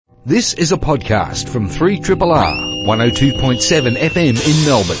This is a podcast from 3RRR 102.7 FM in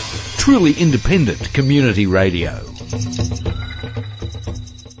Melbourne. Truly independent community radio.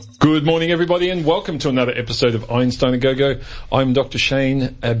 Good morning, everybody, and welcome to another episode of Einstein A Go Go. I'm Dr.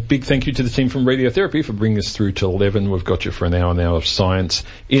 Shane. A big thank you to the team from Radiotherapy for bringing us through to 11. We've got you for an hour now of science.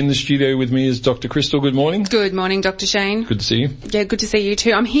 In the studio with me is Dr. Crystal. Good morning. Good morning, Dr. Shane. Good to see you. Yeah, good to see you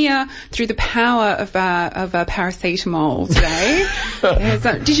too. I'm here through the power of paracetamol today.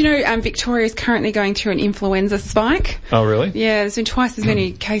 Did you know Victoria is currently going through an influenza spike? Oh, really? Yeah, there's been twice as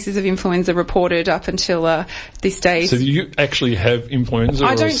many cases of influenza reported up until this day. So do you actually have influenza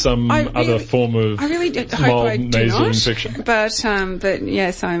or some other form of mild nasal infection? But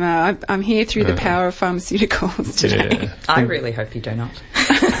yes, I'm here through the power of pharmaceuticals today. Yeah. I really hope you do not.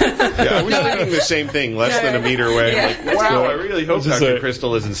 Yeah, I was thinking the same thing, less than a meter away. Yeah. Like, wow, I really hope Dr.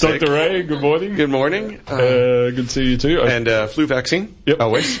 Crystal isn't sick. Dr. Ray, good morning. Good morning. Good to see you too. And flu vaccine? Yep.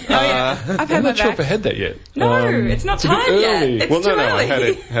 Always. I'm not sure if I had that yet. No, it's not time yet. It's too early.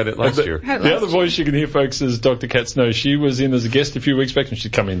 I had it last year. The other voice you can hear, folks, is Dr. Kat Snow. She was in as a guest a few weeks back, and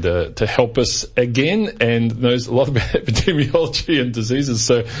she's come in to help us again and knows a lot about epidemiology and diseases.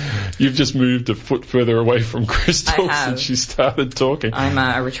 So you've just moved a foot further away from Crystal since she started talking.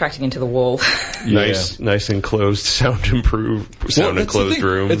 I'm retracting into the wall. Nice enclosed, sound enclosed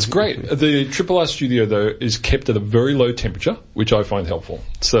room. It's great. The RRR studio, though, is kept at a very low temperature, which I find helpful.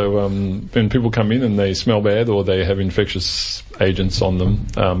 So when people come in and they smell bad or they have infectious agents on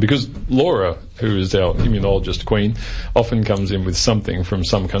them, because Laura, who is our immunologist queen, often comes in with something from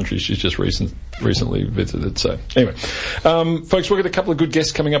some country she's just recently visited. So anyway, folks, we've got a couple of good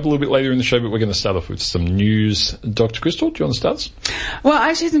guests coming up a little bit later in the show, but we're going to start off with some news. Dr. Crystal, do you want to start us? Well, I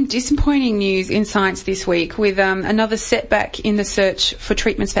actually have some disappointing news in science this week with another setback in the search for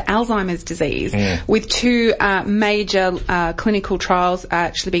treatments for Alzheimer's disease, with two major clinical trials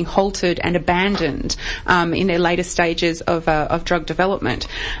actually being halted and abandoned in their later stages of drug development.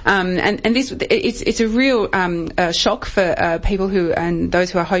 And this it's a real shock for people and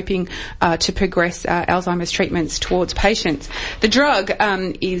those who are hoping to progress Alzheimer's treatments towards patients. The drug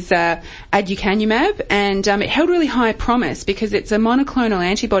is aducanumab, and it held really high promise because it's a monoclonal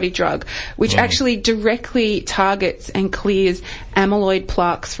antibody drug which actually directly targets and clears amyloid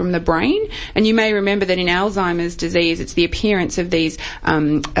plaques from the brain. And you may remember that in Alzheimer's disease, it's the appearance of these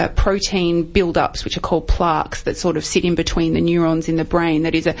protein build-ups, which are called plaques, that sort of sit in between the neurons in the brain.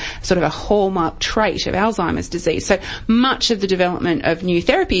 That is a sort of a hallmark trait of Alzheimer's disease. So much of the development of new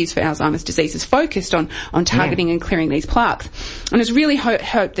therapies for Alzheimer's disease is focused on targeting and clearing these plaques. And it's really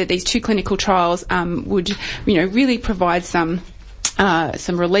hoped that these two clinical trials would, really provide some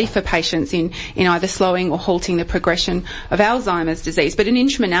relief for patients in either slowing or halting the progression of Alzheimer's disease. But an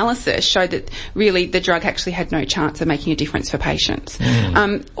interim analysis showed that really the drug actually had no chance of making a difference for patients,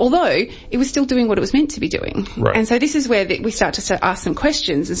 although it was still doing what it was meant to be doing. Right. And so this is where we start to ask some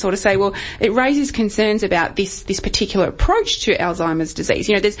questions and sort of say, well, it raises concerns about this particular approach to Alzheimer's disease.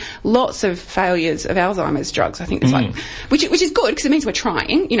 There's lots of failures of Alzheimer's drugs. I think there's which is good because it means we're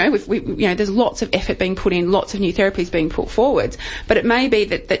trying. There's lots of effort being put in, lots of new therapies being put forward. But it may be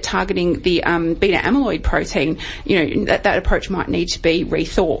that targeting the beta amyloid protein, that approach might need to be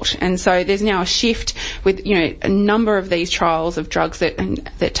rethought. And so there's now a shift with, a number of these trials of drugs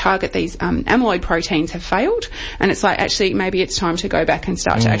that target these amyloid proteins have failed. And it's like, actually, maybe it's time to go back and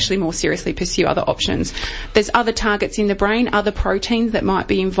start to actually more seriously pursue other options. There's other targets in the brain, other proteins that might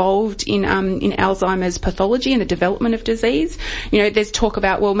be involved in Alzheimer's pathology and the development of disease. There's talk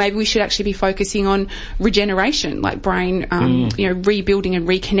about, well, maybe we should actually be focusing on regeneration, like brain, rebuilding and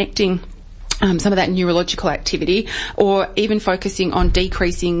reconnecting some of that neurological activity, or even focusing on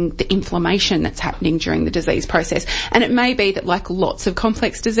decreasing the inflammation that's happening during the disease process. And it may be that, like lots of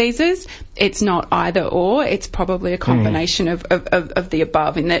complex diseases, it's not either or, it's probably a combination of the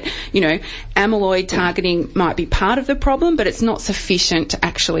above, in that, amyloid targeting might be part of the problem, but it's not sufficient to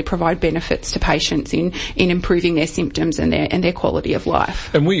actually provide benefits to patients in improving their symptoms and their quality of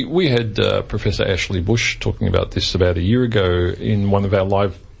life. And we had Professor Ashley Bush talking about this about a year ago in one of our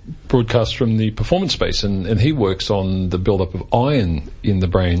live broadcast from the performance space, and he works on the build-up of iron in the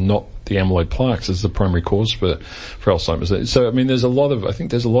brain, not the amyloid plaques, as the primary cause for Alzheimer's. So, there's a lot of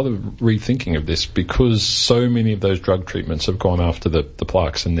rethinking of this, because so many of those drug treatments have gone after the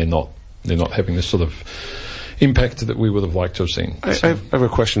plaques, and they're not having this sort of impact that we would have liked to have seen. I have a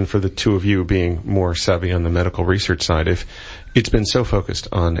question for the two of you, being more savvy on the medical research side. If it's been so focused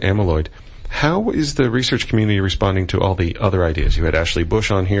on amyloid, how is the research community responding to all the other ideas? You had Ashley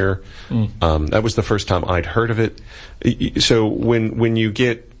Bush on here. That was the first time I'd heard of it. So when you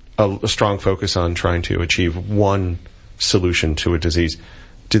get a strong focus on trying to achieve one solution to a disease,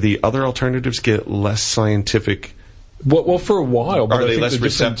 Do the other alternatives get less scientific? Well, for a while. But are they less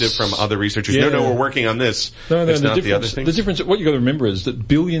receptive from other researchers? Yeah. No, we're working on this. No, it's not the other thing. The difference, what you've got to remember is that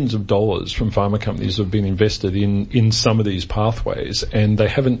billions of dollars from pharma companies have been invested in some of these pathways, and they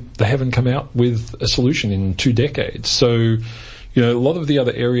haven't come out with a solution in 2 decades. So, a lot of the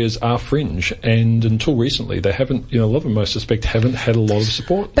other areas are fringe, and until recently, they haven't, a lot of them, I suspect, haven't had a lot of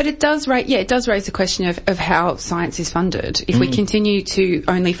support. But it does raise the question of how science is funded. If we continue to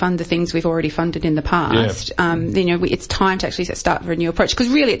only fund the things we've already funded in the past, then, it's time to actually start a new approach. Because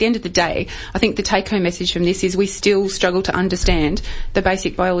really, at the end of the day, I think the take-home message from this is we still struggle to understand the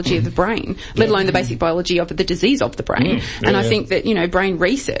basic biology of the brain, let alone the basic biology of the disease of the brain. And I think that, brain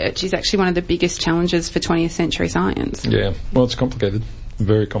research is actually one of the biggest challenges for 20th century science. Yeah, well, it's complicated,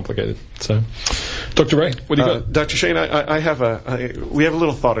 very complicated. So, Dr. Ray, what do you got? Dr. Shane, we have a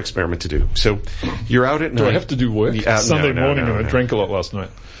little thought experiment to do. So, you're out at night. Do I have to do work? Sunday morning, and I drank a lot last night.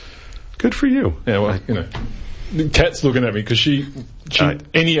 Good for you. Yeah, well, Kat's looking at me because she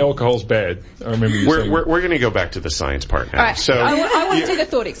any alcohol's bad. I remember you saying. We're going to go back to the science part now. All right. So I want to do the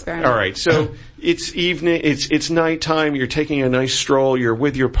thought experiment. All right. So it's evening. It's nighttime. You're taking a nice stroll. You're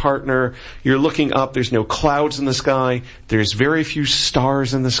with your partner. You're looking up. There's no clouds in the sky. There's very few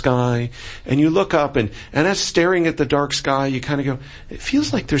stars in the sky. And you look up, and as staring at the dark sky, you kind of go, it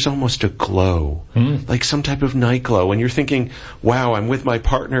feels like there's almost a glow, like some type of night glow. And you're thinking, wow, I'm with my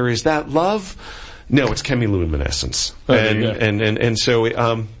partner. Is that love? No, it's chemiluminescence. And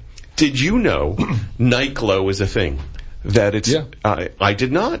so, did you know night glow is a thing? That it's, I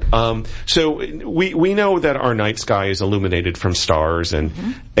did not. So we know that our night sky is illuminated from stars and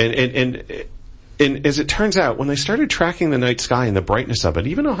as it turns out, when they started tracking the night sky and the brightness of it,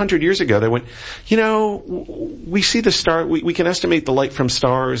 even 100 years ago, they went, we see the star, we can estimate the light from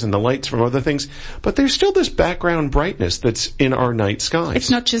stars and the lights from other things, but there's still this background brightness that's in our night skies. It's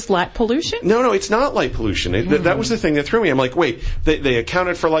not just light pollution? No, it's not light pollution. That was the thing that threw me. I'm like, wait, they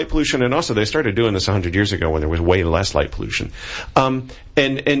accounted for light pollution, and also they started doing this 100 years ago when there was way less light pollution. And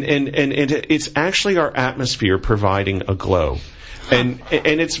it's actually our atmosphere providing a glow. And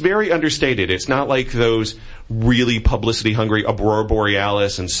it's very understated. It's not like those really publicity-hungry Aurora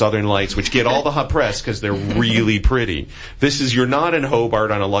Borealis and Southern Lights, which get all the hot press because they're really pretty. You're not in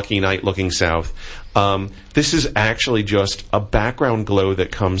Hobart on a lucky night looking south. This is actually just a background glow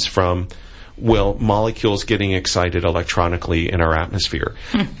that comes from, molecules getting excited electronically in our atmosphere.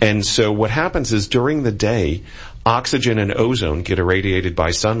 And so what happens is during the day, oxygen and ozone get irradiated by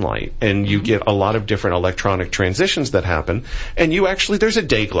sunlight, and you get a lot of different electronic transitions that happen, and there's a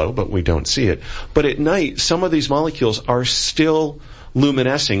day glow, but we don't see it. But at night, some of these molecules are still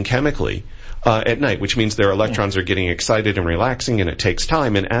luminescing chemically at night, which means their electrons are getting excited and relaxing, and it takes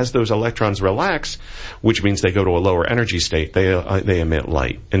time. And as those electrons relax, which means they go to a lower energy state, they emit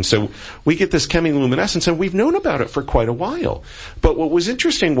light. And so we get this chemiluminescence, and we've known about it for quite a while. But what was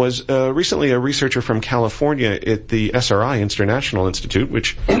interesting was recently a researcher from California at the SRI, International Institute,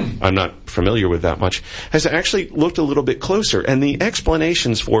 which I'm not familiar with that much, has actually looked a little bit closer. And the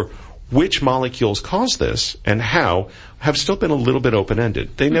explanations for which molecules cause this and how have still been a little bit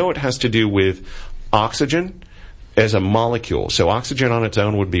open-ended. They know it has to do with oxygen as a molecule. So oxygen on its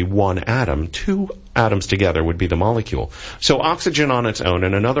own would be one atom. 2 atoms together would be the molecule. So oxygen on its own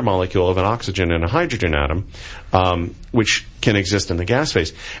and another molecule of an oxygen and a hydrogen atom, which can exist in the gas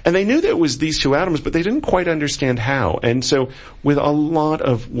phase. And they knew that it was these 2 atoms, but they didn't quite understand how. And so with a lot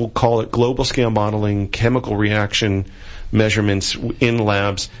of, we'll call it global scale modeling, chemical reaction measurements in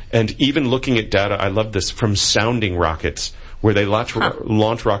labs, and even looking at data, I love this, from sounding rockets, where they launch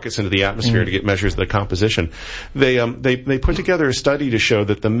rockets into the atmosphere to get measures of the composition. They put together a study to show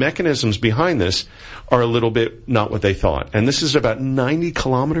that the mechanisms behind this are a little bit not what they thought. And this is about 90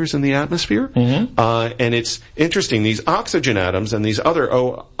 kilometers in the atmosphere. And it's interesting, these oxygen atoms and these other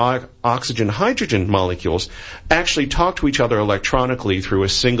oxygen-hydrogen molecules actually talk to each other electronically through a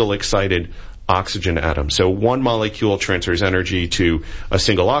single excited oxygen atom. So one molecule transfers energy to a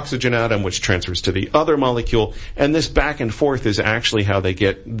single oxygen atom, which transfers to the other molecule, and this back and forth is actually how they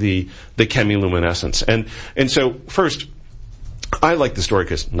get the chemiluminescence. And so first, I like the story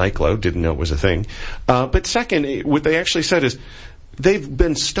because night glow, didn't know it was a thing. But second, what they actually said is they've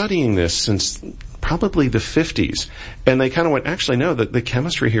been studying this since probably the 50s, and they kind of went, actually no, the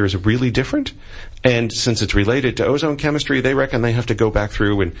chemistry here is really different. And since it's related to ozone chemistry, they reckon they have to go back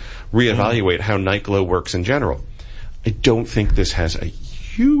through and reevaluate how night glow works in general. I don't think this has a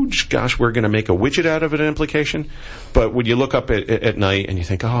huge, gosh, we're going to make a widget out of it implication. But when you look up at night and you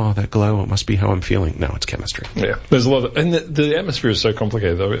think, oh, that glow, it must be how I'm feeling. No, it's chemistry. Yeah, there's a lot of, and the atmosphere is so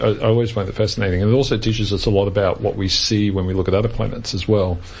complicated. I always find it fascinating, and it also teaches us a lot about what we see when we look at other planets as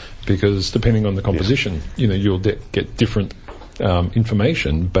well, because depending on the composition, you'll get different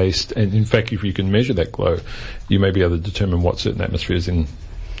information based, and in fact, if you can measure that glow, you may be able to determine what certain atmospheres in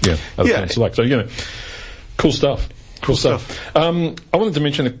other planets are like. So cool stuff. Cool stuff. I wanted to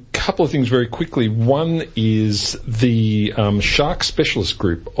mention a couple of things very quickly. One is the shark specialist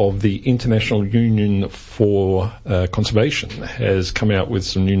group of the International Union for Conservation has come out with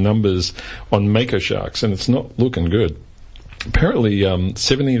some new numbers on mako sharks, and it's not looking good. Apparently,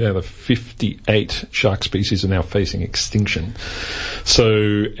 17 out of 58 shark species are now facing extinction.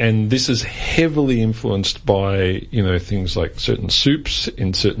 So, and this is heavily influenced by, things like certain soups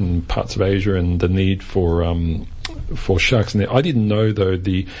in certain parts of Asia and the need for sharks in there. I didn't know, though,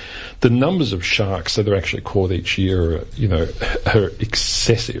 the numbers of sharks that are actually caught each year are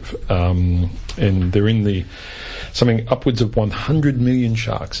excessive. And they're in something upwards of 100 million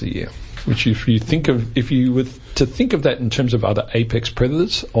sharks a year. Which if you were to think of that in terms of other apex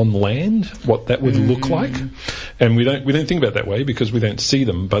predators on land, what that would look like, and we don't think about it that way because we don't see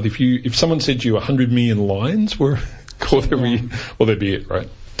them. But if someone said to you 100 million lions were caught every year, well, that'd be it, right?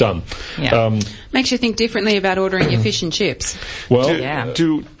 Done. Yeah. Makes you think differently about ordering your fish and chips. Well,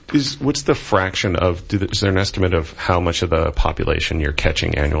 what's the fraction of? Is there an estimate of how much of the population you're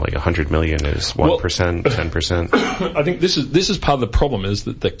catching annually? 100 million is 1%, 10%. I think this is part of the problem, is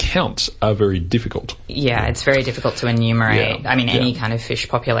that the counts are very difficult. Yeah, it's very difficult to enumerate. I mean, any kind of fish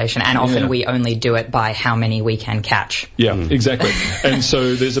population, and often we only do it by how many we can catch. Yeah, exactly. And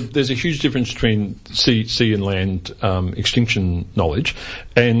so there's a huge difference between sea and land extinction knowledge.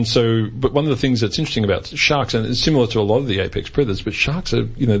 And so, but one of the things that's interesting about sharks, and it's similar to a lot of the apex predators, but sharks are,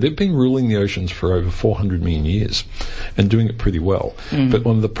 they've been ruling the oceans for over 400 million years and doing it pretty well. But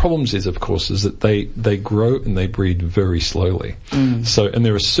one of the problems is, of course, is that they grow and they breed very slowly. So, and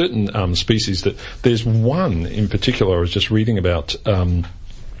there are certain species that, there's one in particular I was just reading about,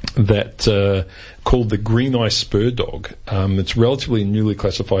 that called the green eye spur dog. It's relatively newly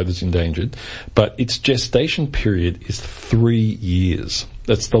classified as endangered, but its gestation period is 3 years.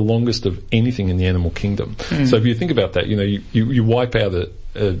 That's the longest of anything in the animal kingdom. So if you think about that, you wipe out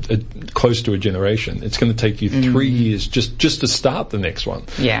close to a generation. It's going to take you 3 years just to start the next one.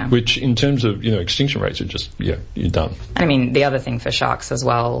 Yeah. Which in terms of, extinction rates are just, you're done. I mean, the other thing for sharks as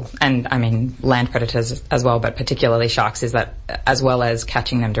well, and I mean, land predators as well, but particularly sharks, is that as well as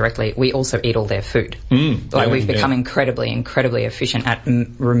catching them directly, we also eat all their food. We've become incredibly efficient at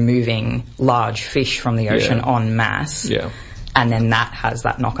removing large fish from the ocean en masse. Yeah. And then that has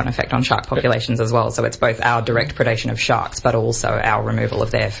that knock-on effect on shark populations as well. So it's both our direct predation of sharks, but also our removal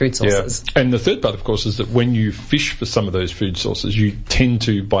of their food sources. Yeah. And the third part, of course, is that when you fish for some of those food sources, you tend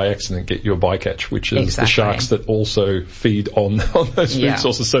to, by accident, get your bycatch, which is the sharks that also feed on those food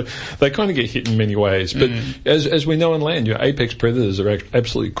sources. So they kind of get hit in many ways. But as we know on land, your apex predators are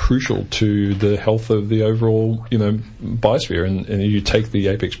absolutely crucial to the health of the overall, biosphere. And if you take the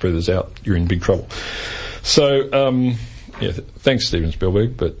apex predators out, you're in big trouble. So, thanks, Steven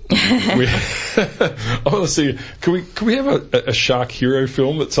Spielberg. But I want to see. Can we have a shark hero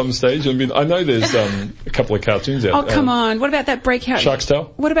film at some stage? I mean, I know there's a couple of cartoons out. Oh, come on! What about that breakout? Shark's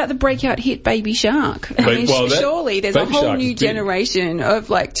Tale. What about the breakout hit Baby Shark? I mean, surely there's a whole new generation of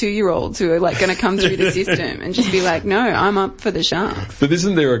 2-year-olds who are going to come through the system and just be like, no, I'm up for the sharks. But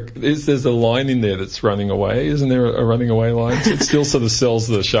isn't there's a line in there that's running away? Isn't there a running away line? It still sort of sells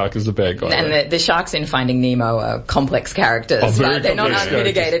the shark as the bad guy. And right? the sharks in Finding Nemo are complex characters, but they're not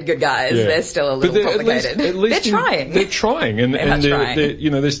unmitigated good guys. Yeah. They're still a little complicated. At least they're trying. They're trying, and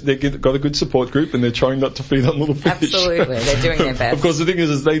they've got a good support group, and they're trying not to feed on little fish. Absolutely, they're doing their best. Of course, the thing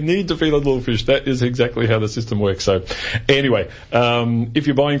is they need to feed on little fish. That is exactly how the system works. So, anyway, if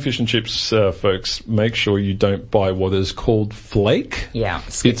you're buying fish and chips, folks, make sure you don't buy what is called flake. Yeah,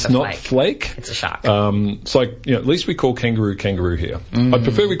 it's not flake. It's a shark. It's at least we call kangaroo here. I'd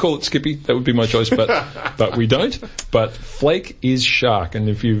prefer we call it Skippy. That would be my choice, but we don't. But flake is shark, and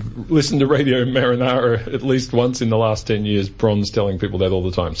if you've listened to Radio Marinara at least once in the last 10 years, Bron's telling people that all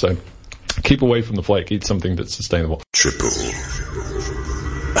the time. So keep away from the flake. Eat something that's sustainable. Triple.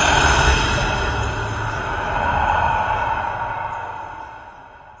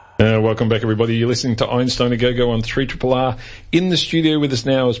 Welcome Welcome back, everybody. You're listening to Einstein A Go Go on 3RRR. In the studio with us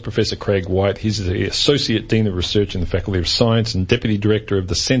now is Professor Craig White. He's the Associate Dean of Research in the Faculty of Science and Deputy Director of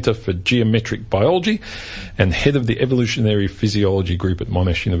the Centre for Geometric Biology and Head of the Evolutionary Physiology Group at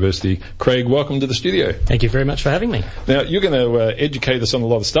Monash University. Craig, welcome to the studio. Thank you very much for having me. Now, you're going to educate us on a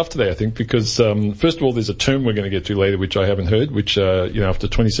lot of stuff today, I think, because first of all, there's a term we're going to get to later which I haven't heard, which, after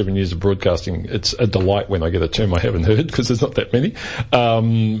 27 years of broadcasting, it's a delight when I get a term I haven't heard because there's not that many.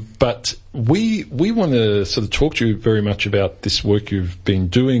 But we want to sort of talk to you very much about this work you've been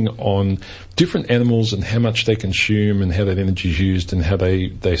doing on different animals and how much they consume and how that energy is used and how they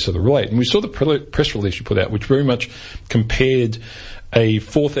sort of relate. And we saw the press release you put out, which very much compared a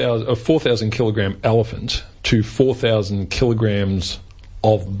 4,000 kilogram elephant to 4,000 kilograms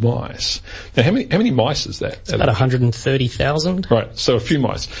of mice. Now, how many mice is that? It's about 130,000. Right, so a few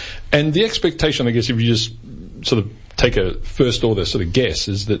mice. And the expectation, I guess, if you just sort of take a first order sort of guess,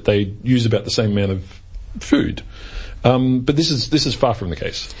 is that they use about the same amount of food. But this is far from the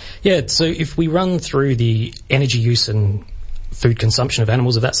case. Yeah, so if we run through the energy use and food consumption of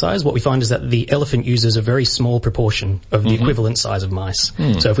animals of that size, what we find is that the elephant uses a very small proportion of the equivalent size of mice.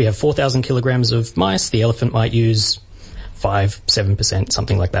 So if we have 4,000 kilograms of mice, the elephant might use 5-7%,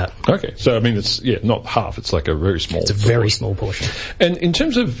 something like that. Okay, so I mean, it's not half. It's like a very small. It's a very small portion. And in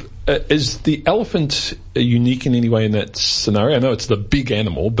terms of, is the elephant unique in any way in that scenario? I know it's the big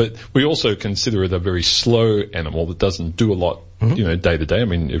animal, but we also consider it a very slow animal that doesn't do a lot, day to day. I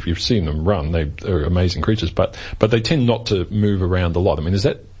mean, if you've seen them run, they're amazing creatures, but they tend not to move around a lot. I mean,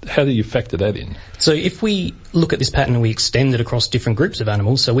 how do you factor that in? So if we look at this pattern and we extend it across different groups of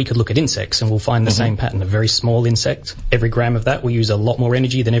animals, so we could look at insects and we'll find the same pattern. A very small insect, every gram of that will use a lot more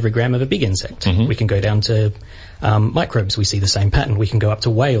energy than every gram of a big insect. We can go down to microbes, we see the same pattern. We can go up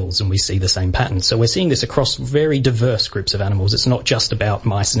to whales and we see the same pattern. So we're seeing this across very diverse groups of animals. It's not just about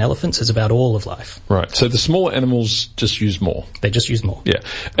mice and elephants, it's about all of life. Right, so the smaller animals just use more. They just use more. Yeah,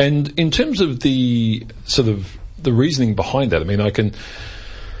 and in terms of the sort of the reasoning behind that, I mean, I've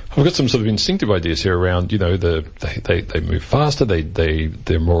got some sort of instinctive ideas here around, they move faster,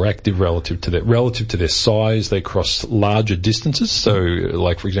 they're more active relative to their size, they cross larger distances. So,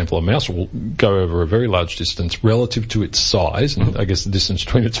 like, for example, a mouse will go over a very large distance relative to its size, and I guess the distance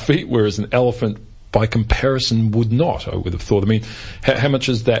between its feet, whereas an elephant, by comparison, would not, I would have thought. I mean, how much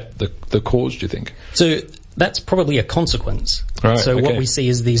is that the cause, do you think? So that's probably a consequence. Right, so what we see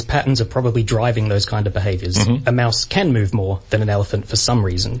is these patterns are probably driving those kind of behaviours. A mouse can move more than an elephant for some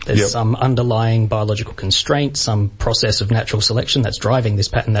reason. There's some underlying biological constraint, some process of natural selection that's driving this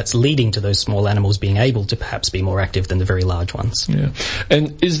pattern that's leading to those small animals being able to perhaps be more active than the very large ones. Yeah.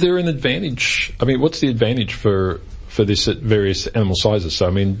 And is there an advantage? I mean, what's the advantage for this at various animal sizes? So,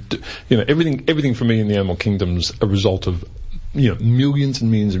 I mean, everything for me in the animal kingdom's a result of millions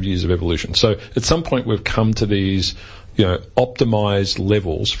and millions of years of evolution. So at some point we've come to these, optimized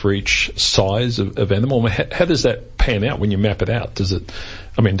levels for each size of animal. How does that pan out when you map it out? Does it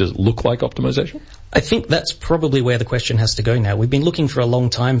look like optimization? I think that's probably where the question has to go now. We've been looking for a long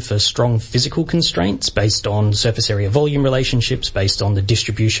time for strong physical constraints based on surface area volume relationships, based on the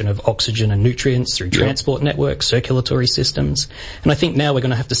distribution of oxygen and nutrients through transport networks, circulatory systems. And I think now we're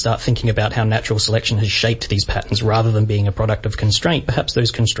going to have to start thinking about how natural selection has shaped these patterns rather than being a product of constraint. Perhaps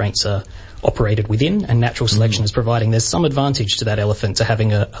those constraints are operated within, and natural selection is providing there's some advantage to that elephant to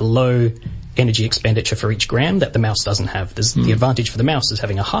having a low energy expenditure for each gram that the mouse doesn't have. There's the advantage for the mouse is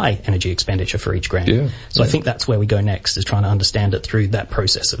having a high energy expenditure for each gram. So I think that's where we go next, is trying to understand it through that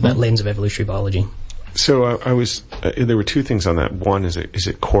process of that lens of evolutionary biology. So there were two things on that. One, is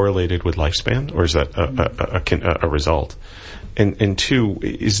it correlated with lifespan, or is that a result? And two,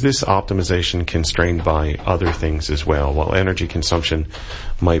 is this optimization constrained by other things as well? Well, energy consumption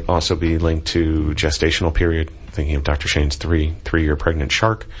might also be linked to gestational period, thinking of Dr. Shane's three-year pregnant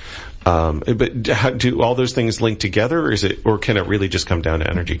shark. But do all those things link together, or can it really just come down to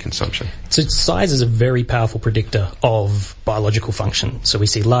energy consumption? So size is a very powerful predictor of biological function. So we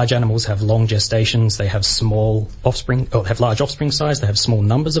see large animals have long gestations, they have small offspring, or have large offspring size, they have small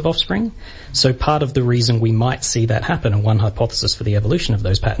numbers of offspring. So part of the reason we might see that happen, and one hypothesis for the evolution of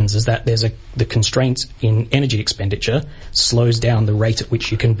those patterns, is that the constraint in energy expenditure slows down the rate at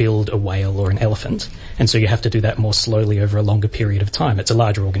which you can build a whale or an elephant. And so you have to do that more slowly over a longer period of time. It's a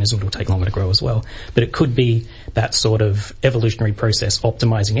larger organism, it'll take longer to grow as well. But it could be that sort of evolutionary process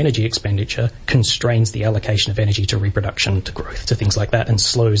optimizing energy expenditure constrains the allocation of energy to reproduction, to growth, to things like that, and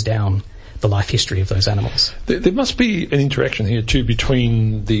slows down the life history of those animals. There must be an interaction here too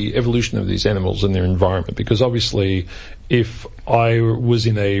between the evolution of these animals and their environment, because obviously if I was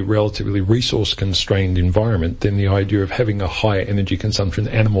in a relatively resource-constrained environment, then the idea of having a higher energy consumption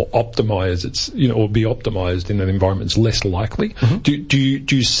animal optimize its, or be optimized in that environment is less likely. Mm-hmm.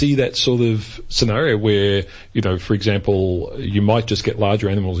 Do you see that sort of scenario where, for example, you might just get larger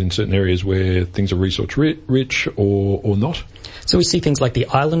animals in certain areas where things are resource rich or not? So we see things like the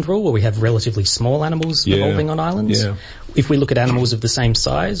island rule, where we have relatively small animals evolving on islands. Yeah. If we look at animals of the same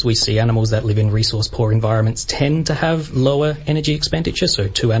size, we see animals that live in resource-poor environments tend to have lower energy expenditure. So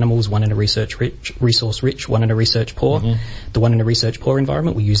 2 animals, one in a resource-rich, one in a research-poor. Mm-hmm. The one in a research-poor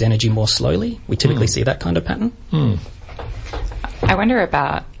environment, we use energy more slowly. We typically see that kind of pattern. Mm. I wonder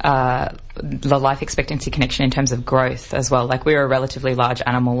about the life expectancy connection in terms of growth as well. Like, we're a relatively large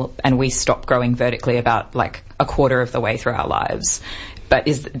animal and we stop growing vertically about like a quarter of the way through our lives. But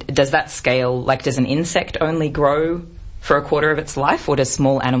does that scale, like, does an insect only grow for a quarter of its life, or do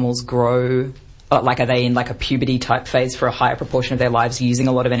small animals grow? Like, are they in like a puberty type phase for a higher proportion of their lives, using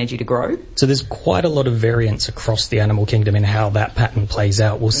a lot of energy to grow? So there's quite a lot of variance across the animal kingdom in how that pattern plays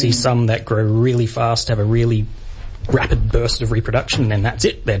out. We'll see some that grow really fast, have a really rapid burst of reproduction, and then that's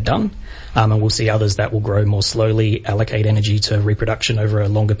it, they're done. And we'll see others that will grow more slowly, allocate energy to reproduction over a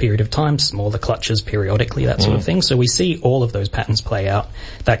longer period of time, smaller clutches periodically, that sort of thing. So we see all of those patterns play out.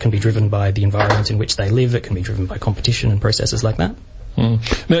 That can be driven by the environment in which they live. It can be driven by competition and processes like that.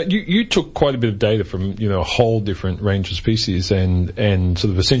 Mm. Now, you took quite a bit of data from, a whole different range of species and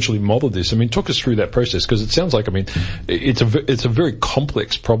sort of essentially modeled this. I mean, talk us through that process, because it sounds like, it's a very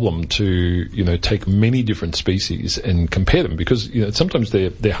complex problem to, take many different species and compare them, because, sometimes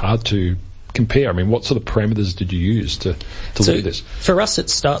they're hard to compare. I mean, what sort of parameters did you use to look at this? For us, it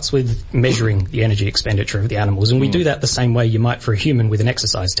starts with measuring the energy expenditure of the animals, and we do that the same way you might for a human with an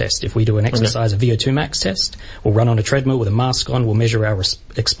exercise test. If we do an exercise, a VO2 max test, we'll run on a treadmill with a mask on, we'll measure our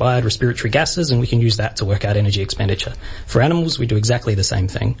expired respiratory gases, and we can use that to work out energy expenditure. For animals, we do exactly the same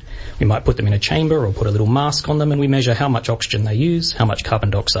thing. We might put them in a chamber or put a little mask on them, and we measure how much oxygen they use, how much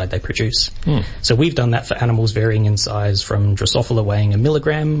carbon dioxide they produce. So we've done that for animals varying in size from Drosophila weighing 1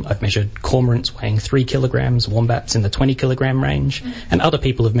 milligram. I've measured cormorants weighing 3 kilograms, wombats in the 20 kilogram range, and other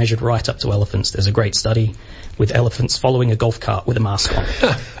people have measured right up to elephants. There's a great study with elephants following a golf cart with a mask on,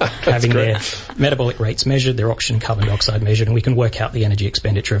 having their metabolic rates measured, their oxygen and carbon dioxide measured, and we can work out the energy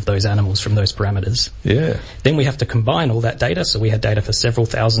expenditure of those animals from those parameters. Yeah. Then we have to combine all that data, so we had data for several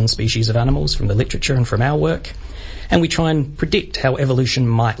thousand species of animals from the literature and from our work, and we try and predict how evolution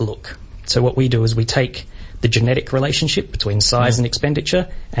might look. So what we do is we take the genetic relationship between size and expenditure,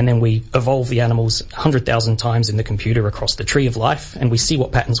 and then we evolve the animals 100,000 times in the computer across the tree of life, and we see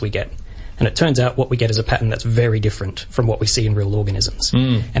what patterns we get. And it turns out what we get is a pattern that's very different from what we see in real organisms.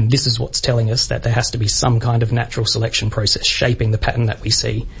 And this is what's telling us that there has to be some kind of natural selection process shaping the pattern that we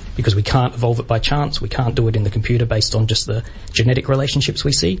see, because we can't evolve it by chance. We can't do it in the computer based on just the genetic relationships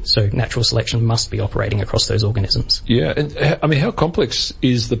we see. So natural selection must be operating across those organisms. Yeah, and I mean, how complex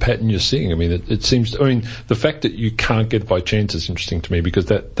is the pattern you're seeing? I mean, it seems, the fact that you can't get it by chance is interesting to me, because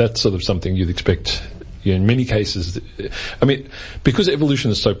that's sort of something you'd expect. In many cases, because evolution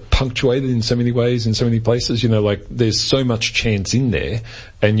is so punctuated in so many ways, in so many places, there's so much chance in there,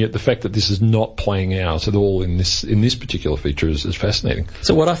 and yet the fact that this is not playing out at all in this particular feature is fascinating.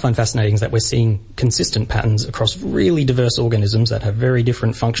 So what I find fascinating is that we're seeing consistent patterns across really diverse organisms that have very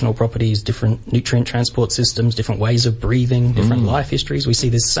different functional properties, different nutrient transport systems, different ways of breathing, different life histories. We see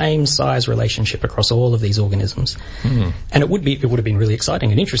this same size relationship across all of these organisms. And it would have been really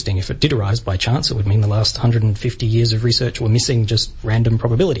exciting and interesting if it did arise by chance. It would mean the last 150 years of research were missing just random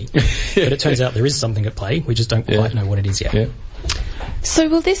probability. But it turns out there is something at play. We just don't quite know what it is yet. Yeah. So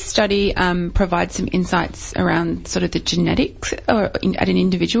will this study provide some insights around sort of the genetics or at an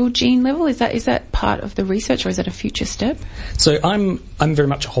individual gene level? Is that part of the research, or is that a future step? So I'm very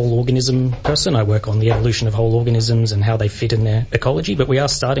much a whole organism person. I work on the evolution of whole organisms and how they fit in their ecology, but we are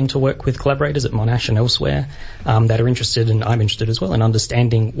starting to work with collaborators at Monash and elsewhere that are interested, and I'm interested as well, in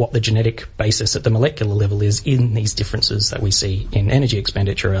understanding what the genetic basis at the molecular level is in these differences that we see in energy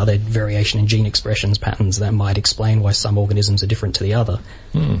expenditure. Are there variation in gene expressions patterns that might explain why some organisms are different to the other?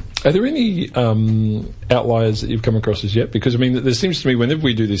 Are there any outliers that you've come across as yet? Because, there seems to me whenever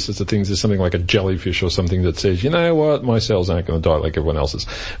we do these sorts of things, there's something like a jellyfish or something that says, you know what, my cells aren't going to die like everyone else's.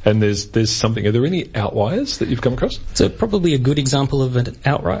 And there's something. Are there any outliers that you've come across? So probably a good example of an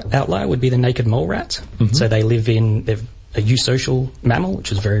outlier would be the naked mole rat. So they're a eusocial mammal,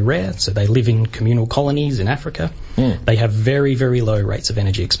 which is very rare. So they live in communal colonies in Africa. They have very, very low rates of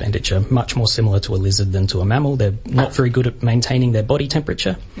energy expenditure, much more similar to a lizard than to a mammal. They're not very good at maintaining their body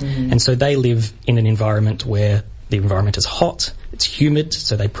temperature. And so they live in an environment where the environment is hot, It's humid,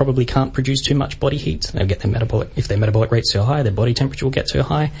 so they probably can't produce too much body heat. They'll get if their metabolic rate's too high, their body temperature will get too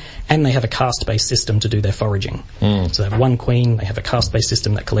high. And they have a caste-based system to do their foraging. So they have one queen, they have a caste-based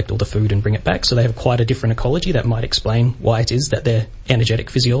system that collect all the food and bring it back. So they have quite a different ecology. That might explain why it is that their energetic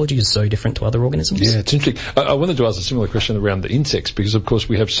physiology is so different to other organisms. Yeah, it's interesting. I wanted to ask a similar question around the insects, because of course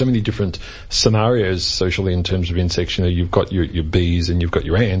we have so many different scenarios socially in terms of insects. You know, you've got your bees and you've got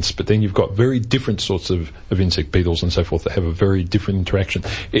your ants, but then you've got very different sorts of insect, beetles and so forth, that have a very different interaction.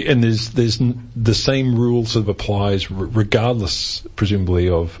 And there's the same rule sort of applies regardless, presumably,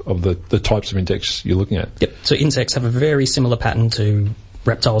 of the types of insects you're looking at. Yep. So insects have a very similar pattern to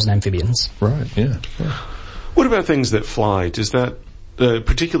reptiles and amphibians. Right, yeah. What about things that fly? Does that,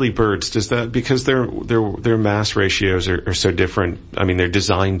 particularly birds, does that, because their mass ratios are so different, I mean, they're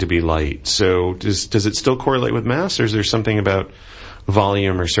designed to be light, so does it still correlate with mass, or is there something about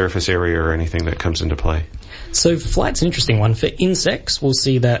volume or surface area or anything that comes into play? So flight's an interesting one. For insects, we'll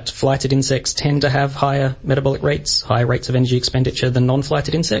see that flighted insects tend to have higher metabolic rates, higher rates of energy expenditure than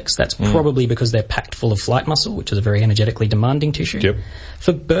non-flighted insects. That's probably because they're packed full of flight muscle, which is a very energetically demanding tissue. Yep.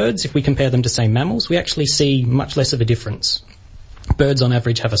 For birds, if we compare them to, say, mammals, we actually see much less of a difference. Birds on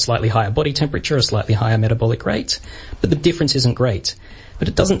average have a slightly higher body temperature, a slightly higher metabolic rate, but the difference isn't great. But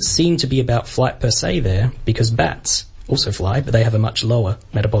it doesn't seem to be about flight per se there, because bats also fly, but they have a much lower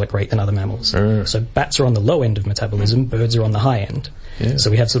metabolic rate than other mammals. So bats are on the low end of metabolism, birds are on the high end. Yeah. So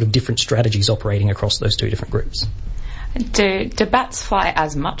we have sort of different strategies operating across those two different groups. Do bats fly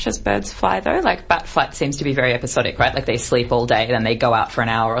as much as birds fly, though? Like, bat flight seems to be very episodic, right? Like, they sleep all day, then they go out for an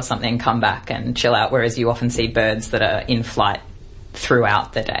hour or something, come back and chill out, whereas you often see birds that are in flight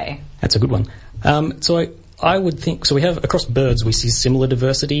throughout the day. That's a good one. So I would think, so we have, across birds, we see similar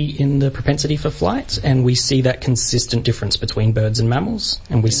diversity in the propensity for flight, and we see that consistent difference between birds and mammals,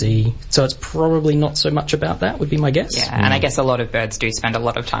 and we see, so it's probably not so much about that, would be my guess. Yeah, and I guess a lot of birds do spend a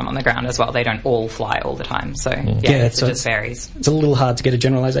lot of time on the ground as well. They don't all fly all the time, so it just varies. It's a little hard to get a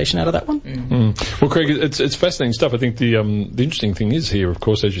generalisation out of that one. Well, Craig, it's fascinating stuff. I think the interesting thing is here, of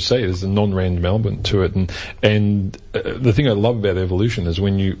course, as you say, there's a non-random element to it, and the thing I love about evolution is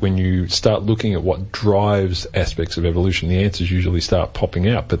when you start looking at what drives aspects of evolution, the answers usually start popping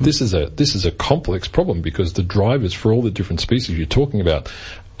out. But this is a complex problem, because the drivers for all the different species you're talking about,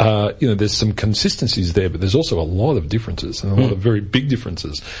 there's some consistencies there, but there's also a lot of differences and a lot of very big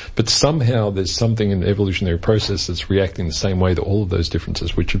differences. But somehow there's something in the evolutionary process that's reacting the same way to all of those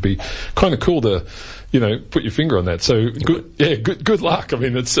differences, which would be kind of cool to, put your finger on that. So good luck. I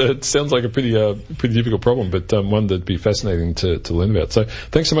mean, it sounds like a pretty difficult problem, but one that'd be fascinating to learn about. So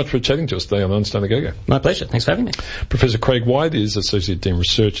thanks so much for chatting to us today on Einstein A Go Go. My pleasure. Thanks for having me. Professor Craig White is Associate Dean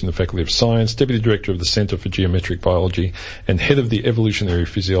Research in the Faculty of Science, Deputy Director of the Centre for Geometric Biology, and Head of the Evolutionary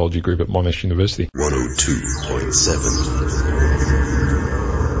Physiology Group at Monash University. 102.7.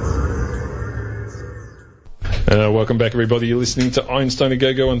 Welcome back, everybody. You're listening to Einstein A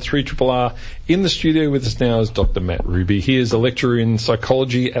Go Go on 3RRR. In the studio with us now is Dr. Matt Ruby. He is a lecturer in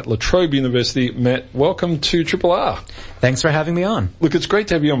psychology at La Trobe University. Matt, welcome to RRR. Thanks for having me on. Look, it's great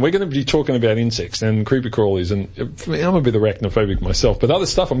to have you on. We're going to be talking about insects and creepy crawlies, and I'm a bit arachnophobic myself, but other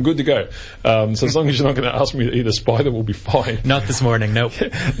stuff I'm good to go. So as long as you're not going to ask me to eat a spider, we'll be fine. Not this morning, nope.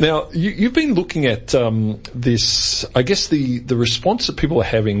 Now, you've been looking at this, I guess the response that people are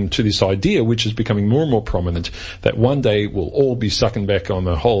having to this idea, which is becoming more and more prominent, that one day we'll all be sucking back on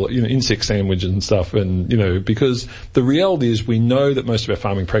the whole, insect sandwiches and stuff, and, because the reality is we know that most of our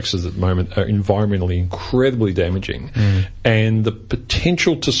farming practices at the moment are environmentally incredibly damaging. And the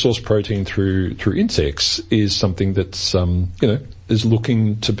potential to source protein through insects is something that's, is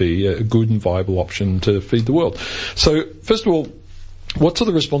looking to be a good and viable option to feed the world. So, first of all, what sort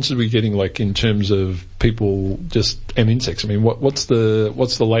of responses are we getting, like, in terms of people and insects? I mean, what's the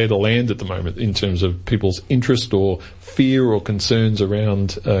lay of the land at the moment in terms of people's interest or fear or concerns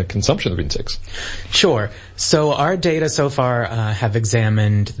around consumption of insects? Sure. So our data so far have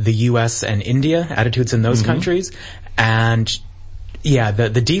examined the US and India, attitudes in those countries, and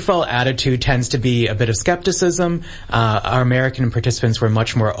the default attitude tends to be a bit of skepticism. Our American participants were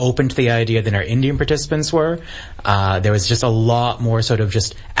much more open to the idea than our Indian participants were. There was just a lot more sort of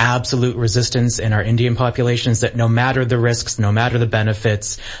just absolute resistance in our Indian populations that no matter the risks, no matter the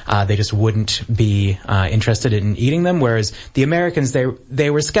benefits, they just wouldn't be interested in eating them. Whereas the Americans, they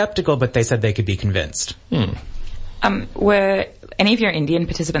were skeptical, but they said they could be convinced. Were any of your Indian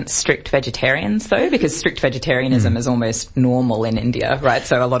participants strict vegetarians though? Because strict vegetarianism is almost normal in India, right?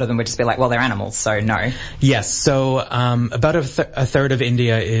 So a lot of them would just be like, well, they're animals, so no. Yes. So, about a third of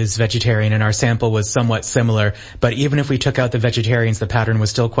India is vegetarian, and our sample was somewhat similar. But even if we took out the vegetarians, the pattern was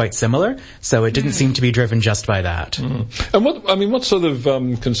still quite similar. So it didn't seem to be driven just by that. And what sort of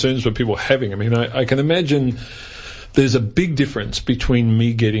concerns were people having? I mean, I can imagine there's a big difference between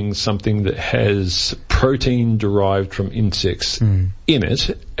me getting something that has protein derived from insects in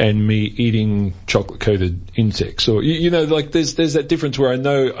it and me eating chocolate-coated insects. Or, like there's that difference where I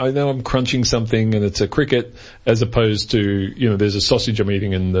know I'm crunching something and it's a cricket as opposed to, there's a sausage I'm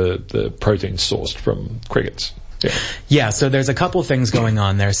eating and the protein's sourced from crickets. Yeah, so there's a couple things going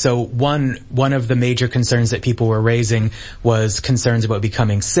on there. So one of the major concerns that people were raising was concerns about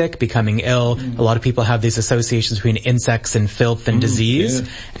becoming sick, becoming ill. A lot of people have these associations between insects and filth and disease.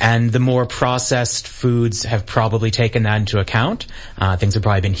 And the more processed foods have probably taken that into account. Things have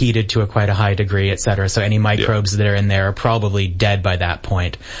probably been heated to quite a high degree, etc. So any microbes that are in there are probably dead by that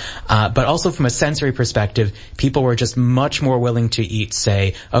point. But also from a sensory perspective, people were just much more willing to eat,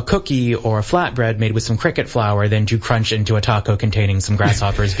 say, a cookie or a flatbread made with some cricket flour than to crunch into a taco containing some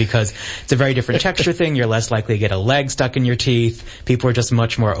grasshoppers because it's a very different texture thing. You're less likely to get a leg stuck in your teeth. People are just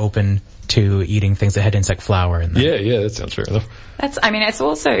much more open to eating things that had insect flour in them. Yeah, that sounds fair enough. It's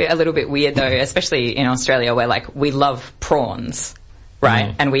also a little bit weird though, especially in Australia where we love prawns,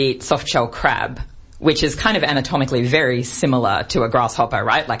 right? And we eat soft shell crab, which is kind of anatomically very similar to a grasshopper,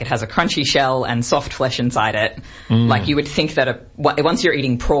 right? Like it has a crunchy shell and soft flesh inside it. Like you would think that once you're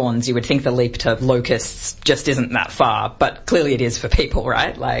eating prawns, you would think the leap to locusts just isn't that far, but clearly it is for people,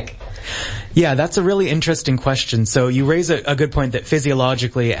 right? Yeah, that's a really interesting question. So you raise a good point that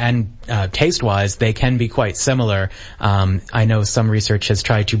physiologically and taste-wise, they can be quite similar. I know some research has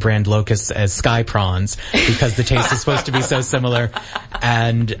tried to brand locusts as sky prawns because the taste is supposed to be so similar.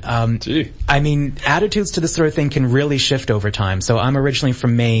 And attitudes to this sort of thing can really shift over time. So I'm originally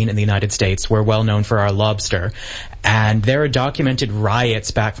from Maine in the United States. We're well known for our lobster. And there are documented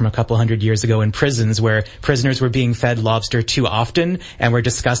riots back from a couple hundred years ago in prisons where prisoners were being fed lobster too often and were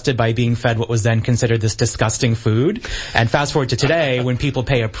disgusted by being fed what was then considered this disgusting food. And fast forward to today when people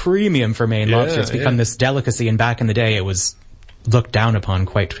pay a premium for Maine lobster, it's become this delicacy, and back in the day it was looked down upon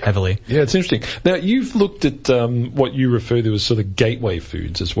quite heavily. Yeah, it's interesting. Now, you've looked at what you refer to as sort of gateway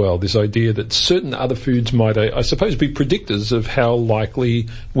foods as well, this idea that certain other foods might, I suppose, be predictors of how likely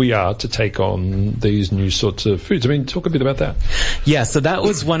we are to take on these new sorts of foods. I mean, talk a bit about that. Yeah, so that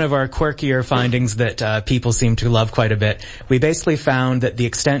was one of our quirkier findings that people seem to love quite a bit. We basically found that the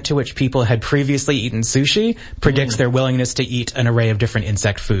extent to which people had previously eaten sushi predicts their willingness to eat an array of different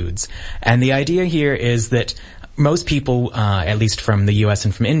insect foods. And the idea here is that most people, at least from the US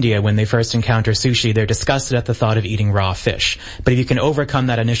and from India, when they first encounter sushi, they're disgusted at the thought of eating raw fish. But if you can overcome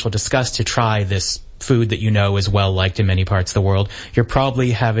that initial disgust to try this food that you know is well liked in many parts of the world, you're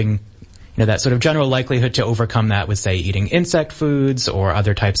probably having that sort of general likelihood to overcome that with, say, eating insect foods or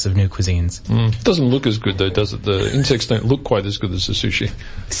other types of new cuisines. It doesn't look as good, though, does it? The insects don't look quite as good as the sushi.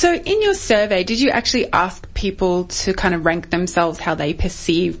 So in your survey, did you actually ask people to kind of rank themselves how they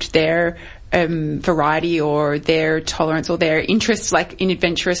perceived their variety or their tolerance or their interest, in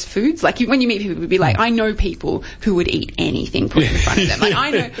adventurous foods? When you meet people, you'd be like, I know people who would eat anything put in front of them.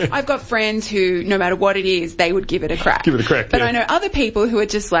 I know, I've got friends who, no matter what it is, they would give it a crack. But I know other people who are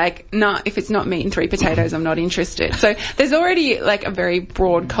just like, nah, if it's not meat and 3 potatoes, I'm not interested. So there's already a very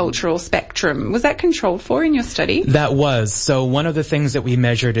broad cultural spectrum. Was that controlled for in your study? That was. So one of the things that we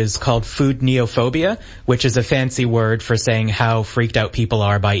measured is called food neophobia, which is a fancy word for saying how freaked out people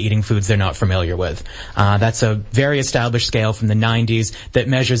are by eating foods they're not familiar with. That's a very established scale from the 90s that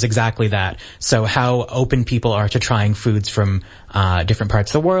measures exactly that. So how open people are to trying foods from different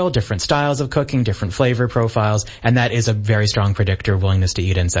parts of the world, different styles of cooking, different flavor profiles, and that is a very strong predictor of willingness to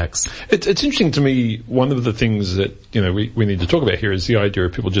eat insects. It's interesting to me, one of the things that, we need to talk about here is the idea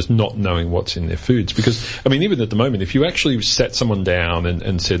of people just not knowing what's in their foods. Because, even at the moment, if you actually sat someone down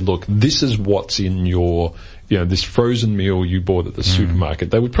and said, look, this is what's in your this frozen meal you bought at the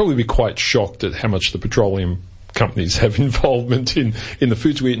supermarket, they would probably be quite shocked at how much the petroleum companies have involvement in the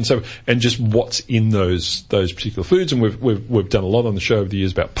foods we eat, and just what's in those particular foods. And we've done a lot on the show over the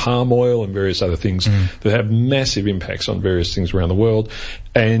years about palm oil and various other things that have massive impacts on various things around the world.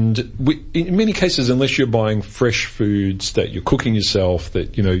 And in many cases, unless you're buying fresh foods that you're cooking yourself,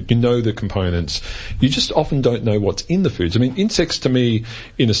 that you know the components, you just often don't know what's in the foods. Insects to me,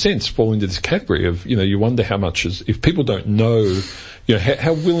 in a sense, fall into this category of you wonder how much if people don't know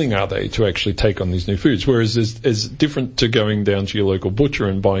how willing are they to actually take on these new foods? Whereas as different to going down to your local butcher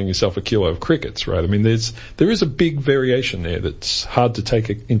and buying yourself a kilo of crickets, right? I mean, there is a big variation there that's hard to take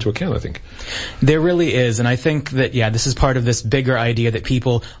into account, I think. There really is, and I think that, this is part of this bigger idea that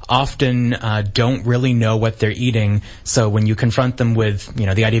people often don't really know what they're eating. So when you confront them with,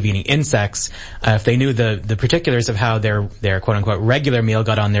 the idea of eating insects, if they knew the particulars of how their quote-unquote regular meal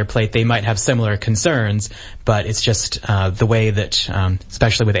got on their plate, they might have similar concerns. But it's just the way that,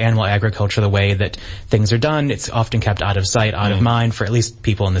 especially with animal agriculture, the way that things are done, it's often kept out of sight, out of mind for at least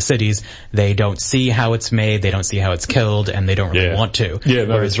people in the cities. They don't see how it's made, they don't see how it's killed, and they don't really want to.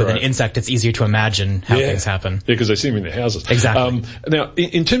 Whereas with an insect, it's easier to imagine how things happen. Yeah, because they see them in their houses. Exactly. Now,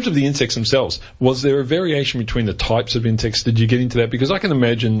 in terms of the insects themselves, was there a variation between the types of insects? Did you get into that? Because I can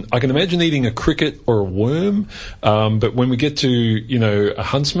imagine eating a cricket or a worm, but when we get to, a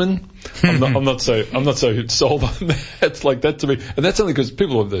huntsman, I'm not so sold on that. It's like that to me. And that's only because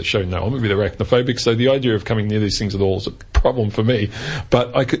people of the show know I'm a bit arachnophobic, so the idea of coming near these things at all is a problem for me.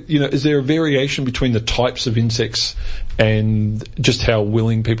 But is there a variation between the types of insects and just how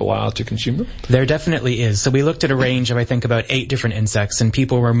willing people are to consume them? There definitely is. So we looked at a range of, I think, about 8 different insects, and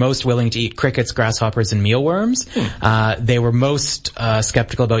people were most willing to eat crickets, grasshoppers, and mealworms. They were most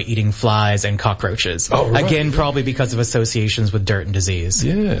skeptical about eating flies and cockroaches. Oh, right. Again, probably because of associations with dirt and disease.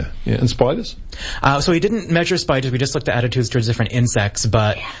 Yeah. And spiders? So we didn't measure spiders. We just looked at attitudes towards different insects,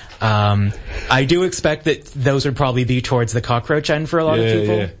 but I do expect that those would probably be towards the cockroach end for a lot of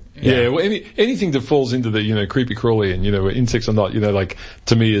people. Yeah, well, anything that falls into the, creepy crawly and, insects are not,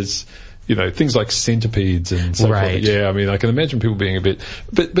 to me is, things like centipedes and so forth. Yeah, I mean, I can imagine people being a bit,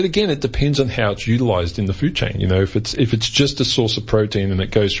 but again, it depends on how it's utilized in the food chain. If it's just a source of protein and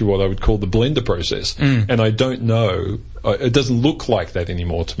it goes through what I would call the blender process, and I don't know, it doesn't look like that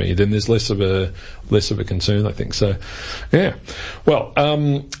anymore to me, then there's less of a concern, I think. So, yeah. Well,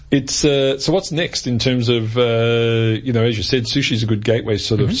 so what's next in terms of, as you said, sushi's a good gateway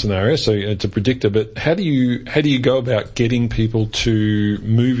sort of scenario, so it's a predictor, but how do you go about getting people to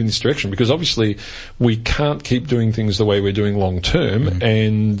move in this direction? Because obviously we can't keep doing things the way we're doing long term,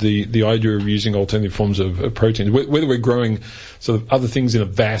 and the idea of using alternative forms of protein, whether we're growing sort of other things in a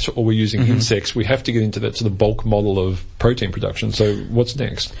vat or we're using insects, we have to get into that sort of bulk model of protein production. So what's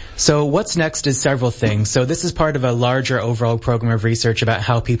next? So what's next is several things. So this is part of a larger overall program of research about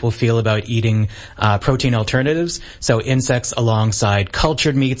how people feel about eating protein alternatives. So insects alongside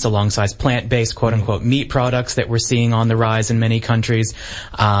cultured meats, alongside plant-based quote-unquote meat products that we're seeing on the rise in many countries.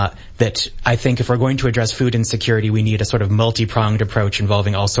 That I think if we're going to address food insecurity, we need a sort of multi-pronged approach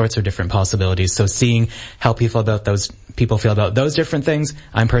involving all sorts of different possibilities. So seeing how people feel about those different things.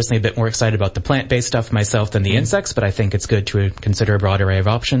 I'm personally a bit more excited about the plant-based stuff myself than the insects, but I think it's good to consider a broad array of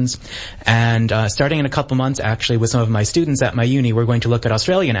options. And starting in a couple months, actually, with some of my students at my uni, we're going to look at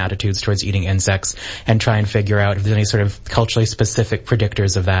Australian attitudes towards eating insects and try and figure out if there's any sort of culturally specific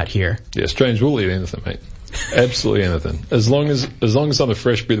predictors of that here. Yeah, Australians will eat anything, mate. Absolutely anything. As long as on a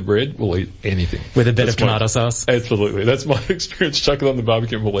fresh bit of bread, we'll eat anything. With a bit of tomato sauce? Absolutely. That's my experience. Chuck it on the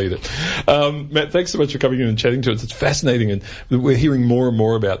barbecue and we'll eat it. Matt, thanks so much for coming in and chatting to us. It's fascinating, and we're hearing more and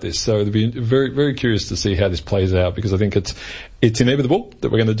more about this. So it'll be very, very curious to see how this plays out, because I think it's inevitable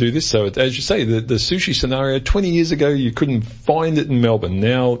that we're going to do this. So as you say, the sushi scenario, 20 years ago, you couldn't find it in Melbourne.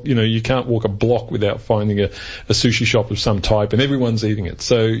 Now, you can't walk a block without finding a sushi shop of some type, and everyone's eating it.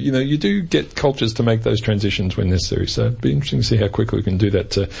 So, you do get cultures to make those transitions when necessary. So it'd be interesting to see how quickly we can do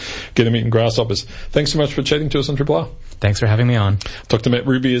that to get them eating grasshoppers. Thanks so much for chatting to us on Triple R. Thanks for having me on. Dr. Matt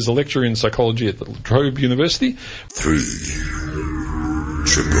Ruby is a lecturer in psychology at the La Trobe University. 3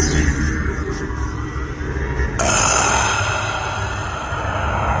 Triple R.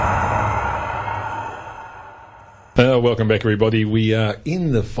 Welcome back, everybody. We are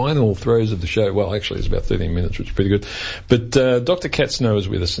in the final throes of the show. Well, actually, it's about 13 minutes, which is pretty good. But Dr. Kat Snow is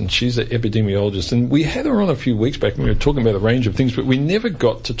with us, and she's an epidemiologist. And we had her on a few weeks back, and we were talking about a range of things, but we never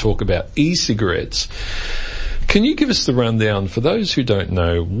got to talk about e-cigarettes. Can you give us the rundown, for those who don't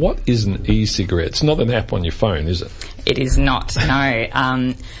know, what is an e-cigarette? It's not an app on your phone, is it? It is not,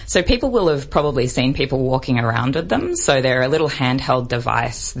 no. So people will have probably seen people walking around with them. So they're a little handheld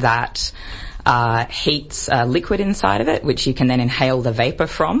device that heats liquid inside of it, which you can then inhale the vapor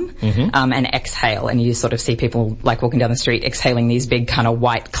from, and exhale. And you sort of see people like walking down the street exhaling these big kind of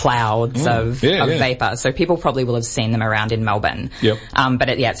white clouds of vapor. So people probably will have seen them around in Melbourne. Yep. But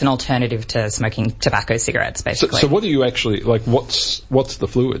it's an alternative to smoking tobacco cigarettes, basically. So what do you actually, like, what's the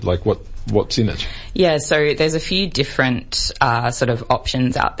fluid? Like, what what's in it? Yeah, so there's a few different sort of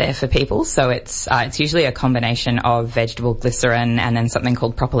options out there for people. So it's usually a combination of vegetable glycerin and then something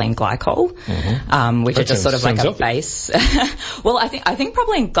called propylene glycol, which are just sort of like a base. Well, I think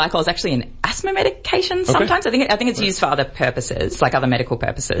propylene glycol is actually an asthma medication sometimes. I think it's used for other purposes, like other medical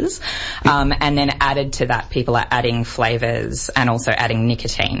purposes. And then added to that, people are adding flavors and also adding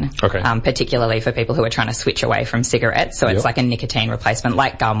nicotine, particularly for people who are trying to switch away from cigarettes. So it's like a nicotine replacement,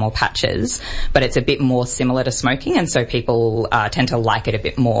 like gum or patches, but it's a bit more similar to smoking, and so people tend to like it a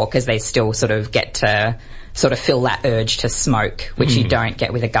bit more because they still sort of get to sort of feel that urge to smoke, which you don't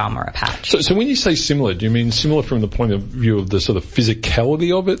get with a gum or a patch. So when you say similar, do you mean similar from the point of view of the sort of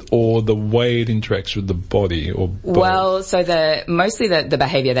physicality of it, or the way it interacts with the body, or both? Well, so mostly the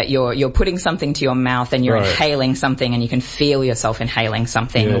behaviour that you're putting something to your mouth and you're inhaling something, and you can feel yourself inhaling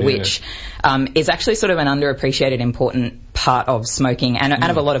something, which is actually sort of an underappreciated important part of smoking and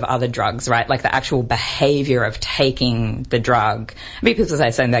of a lot of other drugs, right? Like the actual behaviour of taking the drug. I mean, people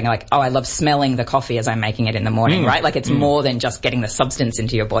say something like, oh, I love smelling the coffee as I'm making it in the morning, right? Like it's more than just getting the substance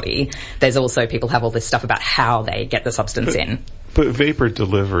into your body. There's also, people have all this stuff about how they get the substance in. But vapor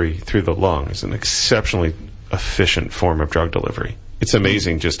delivery through the lung is an exceptionally efficient form of drug delivery. It's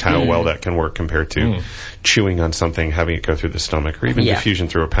amazing just how well that can work compared to chewing on something, having it go through the stomach, or even diffusion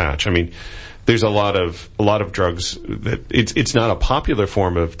through a patch. I mean, there's a lot of drugs that it's not a popular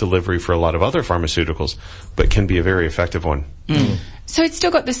form of delivery for a lot of other pharmaceuticals, but can be a very effective one. So it's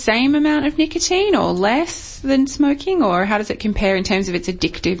still got the same amount of nicotine or less than smoking, or how does it compare in terms of its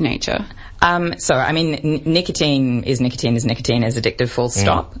addictive nature? So, I mean, nicotine is addictive, full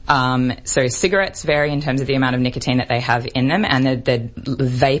stop. So cigarettes vary in terms of the amount of nicotine that they have in them, and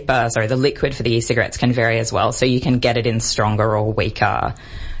the liquid for the e-cigarettes can vary as well. So you can get it in stronger or weaker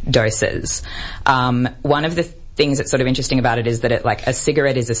doses. One of the things that's sort of interesting about it is that a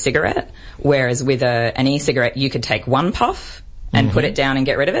cigarette is a cigarette, whereas with an e-cigarette you could take one puff and put it down and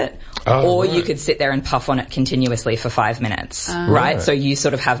get rid of it, or you could sit there and puff on it continuously for 5 minutes, right? So you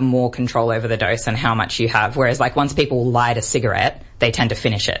sort of have more control over the dose and how much you have, whereas once people light a cigarette, they tend to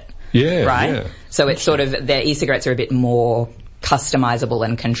finish it. Right? So it's sort of, their e-cigarettes are a bit more customizable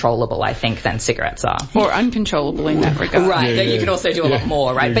and controllable, I think, than cigarettes are. Or uncontrollable in that regard. Right. You can also do a lot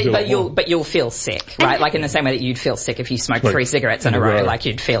more, right? But you'll feel sick, right? Like in the same way that you'd feel sick if you smoked 3 cigarettes in a row, like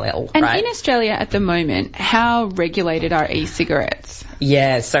you'd feel ill, and right? in Australia at the moment, how regulated are e-cigarettes?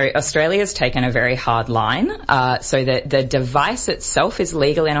 Yeah, so Australia's taken a very hard line. So the device itself is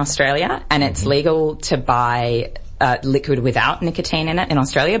legal in Australia, and it's legal to buy liquid without nicotine in it in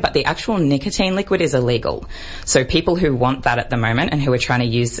Australia, but the actual nicotine liquid is illegal. So people who want that at the moment and who are trying to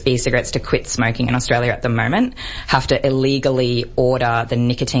use e-cigarettes to quit smoking in Australia at the moment have to illegally order the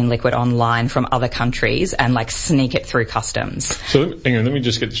nicotine liquid online from other countries and sneak it through customs. So hang on, let me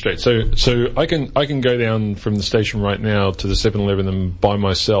just get this straight. So I can go down from the station right now to the 7-Eleven and buy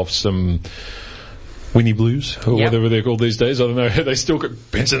myself some Winnie Blues, or whatever they're called these days. I don't know. They still got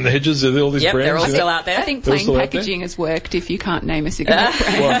Benson and the Hedges, all these brands. They're all still out there. I think plain packaging has worked if you can't name a cigarette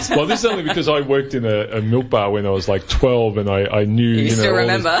brand. Well, this is only because I worked in a milk bar when I was 12, and I knew, you still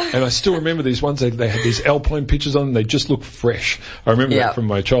remember. And I still remember these ones. They had these Alpine pictures on them. They just looked fresh. I remember that from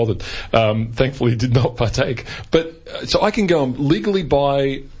my childhood. Thankfully did not partake. But, so I can go and legally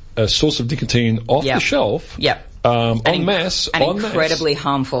buy a source of nicotine off the shelf. En masse, an incredibly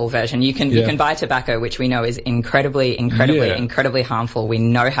harmful version. You can buy tobacco, which we know is incredibly harmful. We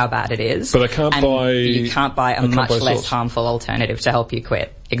know how bad it is. But you can't buy a much less harmful alternative to help you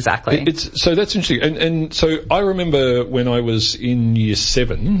quit. Exactly. So that's interesting. And so I remember when I was in year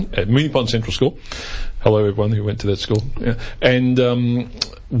 7 at Moonee Pond Central School. Hello everyone who went to that school. Yeah. And,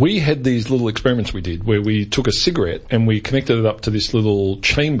 we had these little experiments we did where we took a cigarette and we connected it up to this little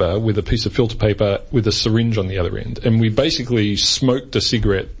chamber with a piece of filter paper with a syringe on the other end. And we basically smoked a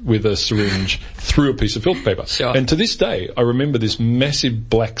cigarette with a syringe through a piece of filter paper. Sure. And to this day, I remember this massive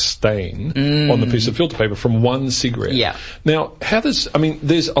black stain on the piece of filter paper from one cigarette. Yeah. Now, there's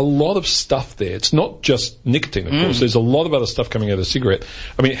a lot of stuff there. It's not just nicotine, of course. There's a lot of other stuff coming out of a cigarette.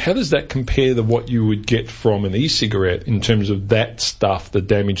 I mean, how does that compare to what you would get from an e-cigarette in terms of that stuff, the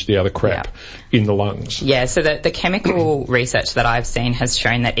damage, the other crap in the lungs? Yeah, so the chemical research that I've seen has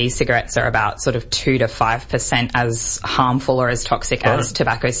shown that e-cigarettes are about sort of 2 to 5% as harmful or as toxic as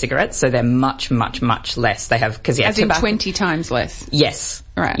tobacco cigarettes. So they're much, much, much less. They have, as in 20 times less. Yes.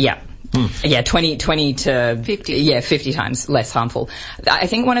 Right. Yeah. Yeah, 20 to 50. Yeah, 50 times less harmful. I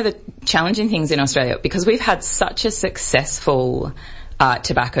think one of the challenging things in Australia, because we've had such a successful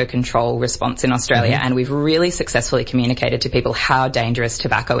tobacco control response in Australia, and we've really successfully communicated to people how dangerous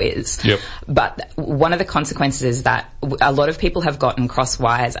tobacco is. Yep. But one of the consequences is that a lot of people have gotten cross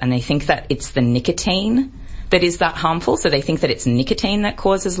wires and they think that it's the nicotine that is that harmful. So they think that it's nicotine that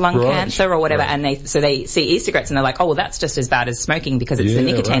causes lung cancer or whatever. Right. And they see e-cigarettes and they're like, oh, well, that's just as bad as smoking because it's the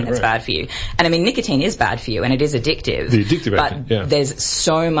nicotine that's bad for you. And I mean, nicotine is bad for you and it is addictive. The addictive but there's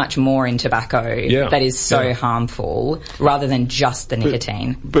so much more in tobacco that is so harmful rather than just the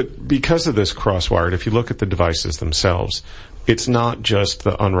nicotine. But because of this crosswired, if you look at the devices themselves, it's not just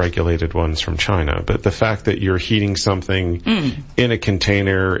the unregulated ones from China, but the fact that you're heating something in a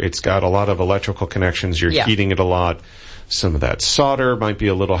container, it's got a lot of electrical connections, you're heating it a lot. Some of that solder might be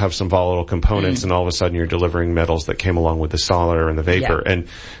have some volatile components, and all of a sudden you're delivering metals that came along with the solder and the vapor.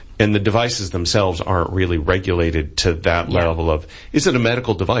 And the devices themselves aren't really regulated to that level of, is it a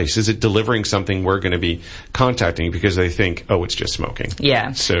medical device? Is it delivering something we're going to be contacting because they think, oh, it's just smoking?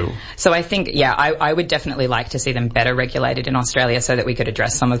 Yeah. So I think, I would definitely like to see them better regulated in Australia so that we could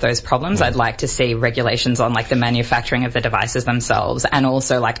address some of those problems. I'd like to see regulations on like the manufacturing of the devices themselves and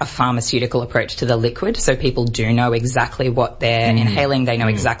also like a pharmaceutical approach to the liquid so people do know exactly what they're inhaling. They know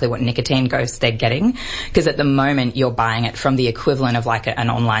exactly what nicotine ghosts they're getting. Because at the moment you're buying it from the equivalent of like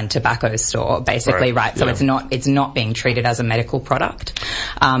an online tobacco store, basically, right? So it's not being treated as a medical product.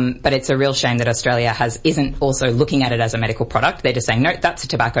 But it's a real shame that Australia isn't also looking at it as a medical product. They're just saying, no, that's a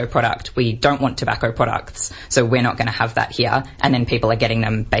tobacco product. We don't want tobacco products, so we're not going to have that here. And then people are getting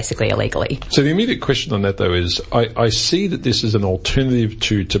them basically illegally. So the immediate question on that, though, is I see that this is an alternative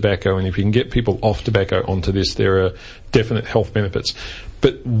to tobacco, and if you can get people off tobacco onto this, there are definite health benefits.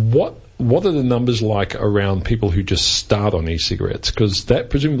 But what are the numbers like around people who just start on e-cigarettes? Because that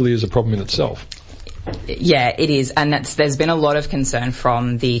presumably is a problem in itself. Yeah, it is. And there's been a lot of concern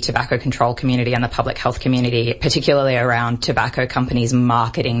from the tobacco control community and the public health community, particularly around tobacco companies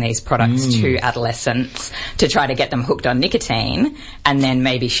marketing these products to adolescents to try to get them hooked on nicotine and then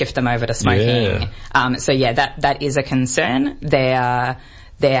maybe shift them over to smoking. That is a concern.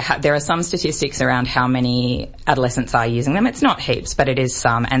 There are some statistics around how many adolescents are using them. It's not heaps, but it is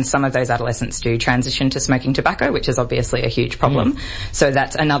some. And some of those adolescents do transition to smoking tobacco, which is obviously a huge problem. So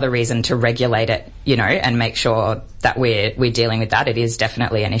that's another reason to regulate it, and make sure that we're dealing with that. It is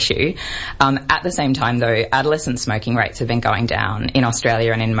definitely an issue. At the same time, though, adolescent smoking rates have been going down in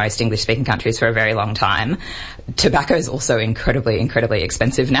Australia and in most English-speaking countries for a very long time. Tobacco is also incredibly, incredibly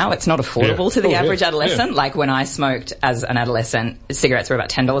expensive now. It's not affordable to the average adolescent. Like when I smoked as an adolescent, cigarettes were about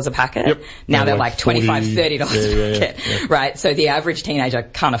 $10 a packet. Now they're like $25, $30 a packet. Right? So the average teenager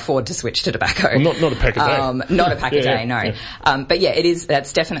can't afford to switch to tobacco. Well, not a pack a day. Not a pack a day, no. But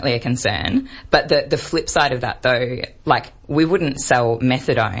that's definitely a concern. But the flip side of that, though, like we wouldn't sell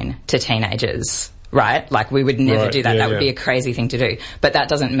methadone to teenagers. Right? Like we would never do that. That would be a crazy thing to do. But that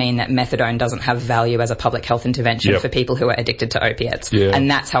doesn't mean that methadone doesn't have value as a public health intervention for people who are addicted to opiates. And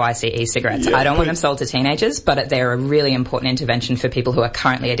that's how I see e-cigarettes. I don't want them sold to teenagers, but they're a really important intervention for people who are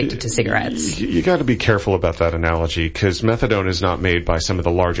currently addicted to cigarettes. You got to be careful about that analogy because methadone is not made by some of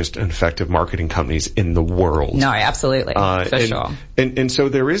the largest and effective marketing companies in the world. No, absolutely. For sure. And so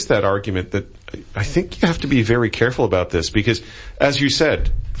there is that argument that I think you have to be very careful about this because, as you said,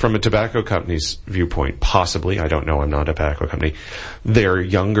 from a tobacco company's viewpoint, possibly, I don't know, I'm not a tobacco company, their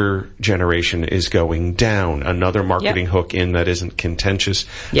younger generation is going down. Another marketing hook in that isn't contentious,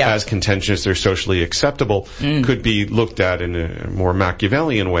 as contentious or socially acceptable, could be looked at in a more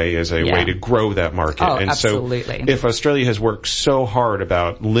Machiavellian way as a way to grow that market. Oh, and absolutely. So if Australia has worked so hard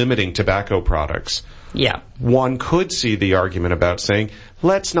about limiting tobacco products, one could see the argument about saying,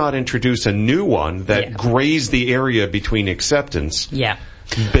 let's not introduce a new one that grays the area between acceptance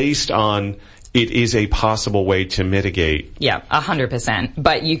based on it is a possible way to mitigate. 100%.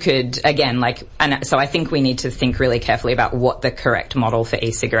 But you could, again, so I think we need to think really carefully about what the correct model for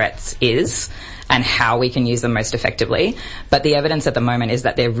e-cigarettes is and how we can use them most effectively. But the evidence at the moment is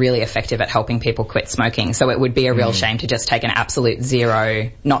that they're really effective at helping people quit smoking. So it would be a real shame to just take an absolute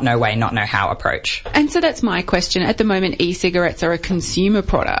zero, not no way, not no how approach. And so that's my question. At the moment, e-cigarettes are a consumer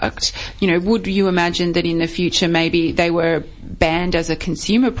product. Would you imagine that in the future maybe they were banned as a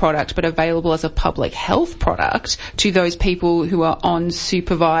consumer product but available as a public health product to those people who are on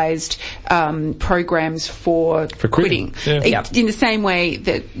supervised programs for quitting? In the same way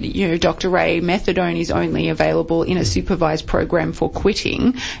that, Dr. Ray, methadone methadone is only available in a supervised program for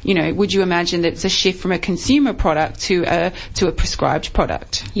quitting, would you imagine that it's a shift from a consumer product to a prescribed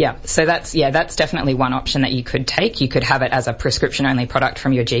product? Yeah, so that's definitely one option that you could take. You could have it as a prescription-only product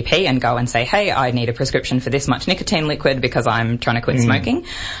from your GP and go and say, hey, I need a prescription for this much nicotine liquid because I'm trying to quit smoking.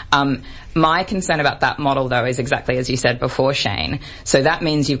 My concern about that model, though, is exactly as you said before, Shane. So that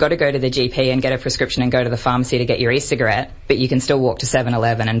means you've got to go to the GP and get a prescription and go to the pharmacy to get your e-cigarette, but you can still walk to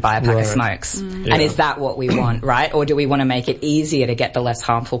 7-Eleven and buy a pack of smokes. Yeah. And is that what we want, right? Or do we want to make it easier to get the less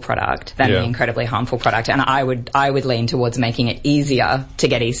harmful product than the incredibly harmful product? And I would lean towards making it easier to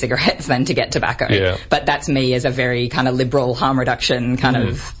get e-cigarettes than to get tobacco. Yeah. But that's me as a very kind of liberal harm reduction kind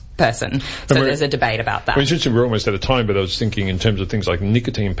of person. So there's a debate about that. It's interesting, we're almost out of time, but I was thinking in terms of things like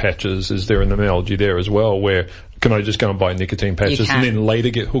nicotine patches, is there an analogy there as well where can I just go and buy nicotine patches and then later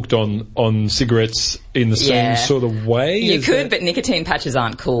get hooked on cigarettes in the same sort of way? You could, but nicotine patches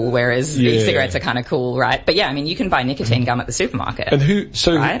aren't cool, whereas e-cigarettes are kind of cool, right? But you can buy nicotine gum at the supermarket. And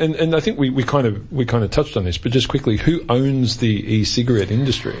and I think we kind of touched on this, but just quickly, who owns the e-cigarette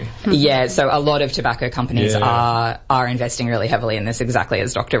industry? Yeah, so a lot of tobacco companies are investing really heavily in this, exactly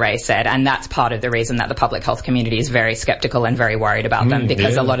as Dr. Ray said, and that's part of the reason that the public health community is very skeptical and very worried about them,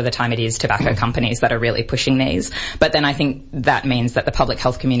 because a lot of the time it is tobacco companies that are really pushing these. But then I think that means that the public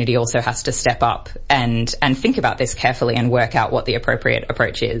health community also has to step up and think about this carefully and work out what the appropriate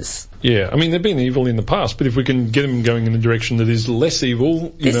approach is. Yeah, I mean, they've been evil in the past, but if we can get them going in a direction that is less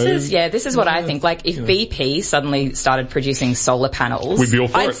evil, this is what I think. Like, if BP suddenly started producing solar panels, we'd be all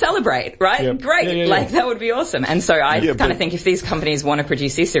for I'd it. Celebrate, right? Yep. Great. Like, that would be awesome. And so I kind of think if these companies want to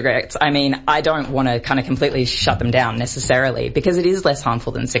produce e-cigarettes, I mean, I don't want to kind of completely shut them down necessarily, because it is less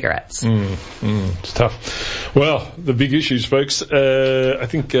harmful than cigarettes. It's tough. Well, the big issues, folks. I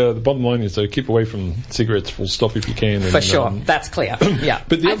think the bottom line is, keep away from cigarettes full stop if you can. For sure. That's clear. Yeah.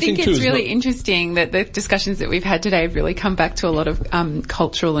 But I think it's really interesting that the discussions that we've had today have really come back to a lot of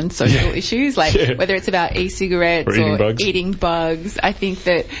cultural and social issues, like whether it's about e-cigarettes or eating bugs. I think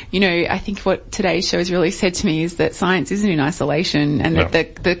that, I think what today's show has really said to me is that science isn't in isolation, and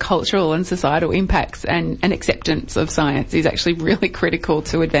that the cultural and societal impacts and acceptance of science is actually really critical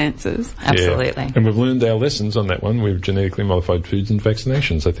to advances. Absolutely. Yeah. And we've learned our lessons on that one with genetically modified foods and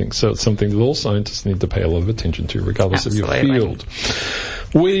vaccinations, I think. So it's something that all scientists need to pay a lot of attention to, regardless of your field.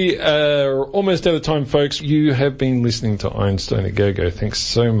 We are almost out of time, folks. You have been listening to Einstein A Go Go. Thanks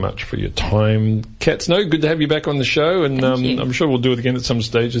so much for your time. Kat Snow, good to have you back on the show, and I'm sure we'll do it again at some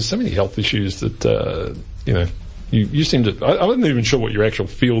stage. There's so many health issues that, you seem to, I wasn't even sure what your actual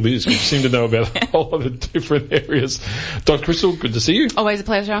field is. You seem to know about a whole lot of different areas. Dr. Crystal, good to see you. Always a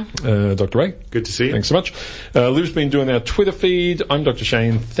pleasure. Dr. Ray. Good to see you. Thanks so much. Liv's been doing our Twitter feed. I'm Dr.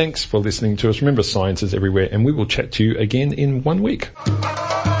 Shane. Thanks for listening to us. Remember, science is everywhere, and we will chat to you again in 1 week.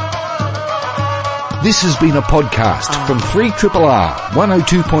 This has been a podcast from 3RRR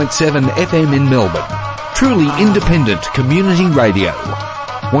 102.7 FM in Melbourne. Truly independent community radio.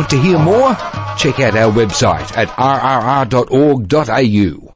 Want to hear more? Check out our website at rrr.org.au.